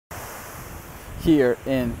here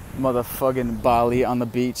in motherfucking Bali on the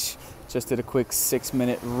beach. Just did a quick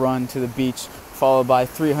 6-minute run to the beach, followed by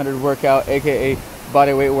 300 workout, aka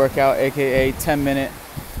bodyweight workout, aka 10-minute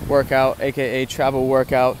workout, aka travel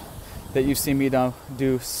workout that you've seen me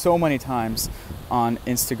do so many times on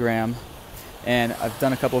Instagram. And I've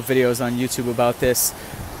done a couple of videos on YouTube about this.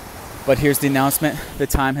 But here's the announcement. The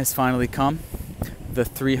time has finally come. The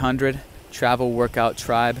 300 travel workout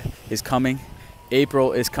tribe is coming.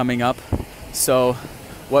 April is coming up. So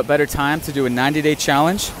what better time to do a 90-day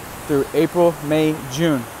challenge through April, May,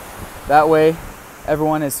 June. That way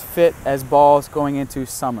everyone is fit as balls going into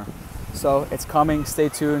summer. So it's coming. Stay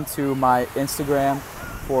tuned to my Instagram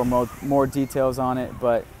for more details on it.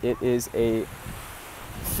 But it is a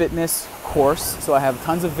fitness course. So I have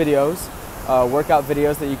tons of videos, workout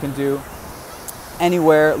videos that you can do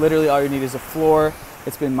anywhere. Literally all you need is a floor.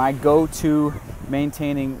 It's been my go-to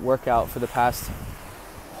maintaining workout for the past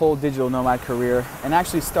whole digital nomad career, and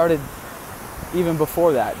actually started even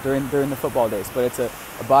before that during the football days. But it's a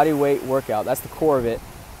body weight workout. That's the core of it.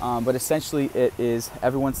 But essentially it is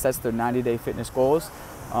everyone sets their 90-day fitness goals.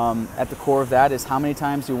 At the core of that is how many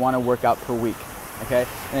times you want to work out per week. Okay,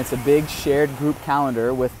 and it's a big shared group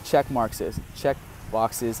calendar with check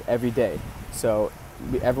boxes every day. So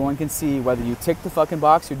everyone can see whether you tick the fucking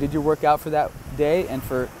box, you did your workout for that day and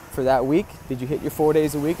for that week. Did you hit your 4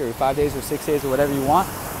 days a week or your 5 days or 6 days or whatever you want?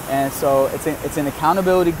 And so it's an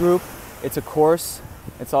accountability group. It's a course.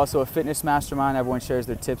 It's also a fitness mastermind. Everyone shares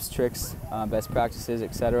their tips, tricks, best practices,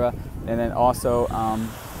 etc. And then also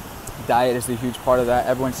diet is a huge part of that.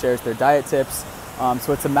 Everyone shares their diet tips.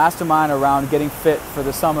 So it's a mastermind around getting fit for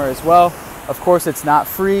the summer as well. Of course, it's not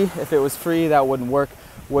free. If it was free, that wouldn't work.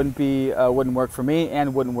 Wouldn't work for me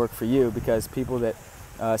and wouldn't work for you, because people that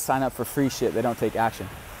sign up for free shit, they don't take action.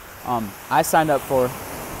 I signed up for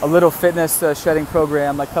a little fitness shredding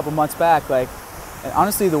program like a couple months back. And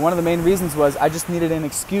honestly, one of the main reasons was I just needed an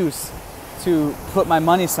excuse to put my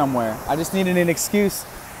money somewhere. I just needed an excuse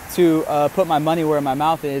to put my money where my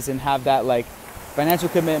mouth is and have that financial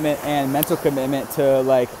commitment and mental commitment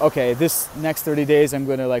to okay, this next 30 days I'm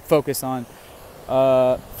going to focus on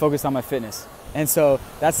my fitness. And so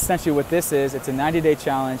that's essentially what this is. It's a 90-day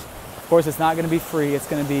challenge. Of course, it's not going to be free. It's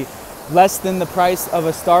going to be less than the price of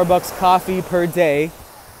a Starbucks coffee per day.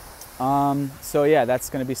 So yeah, that's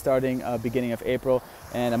going to be starting beginning of April.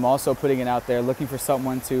 And I'm also putting it out there, looking for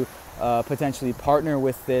someone to potentially partner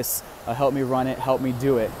with this, help me run it, help me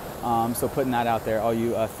do it. So putting that out there, all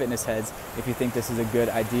you fitness heads, if you think this is a good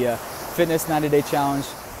idea. Fitness 90-day challenge,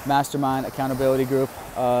 mastermind, accountability group.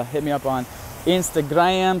 Hit me up on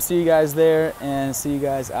Instagram. See you guys there, and see you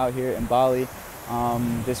guys out here in Bali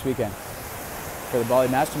this weekend for the Bali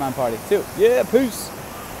Mastermind Party too. Yeah, peace.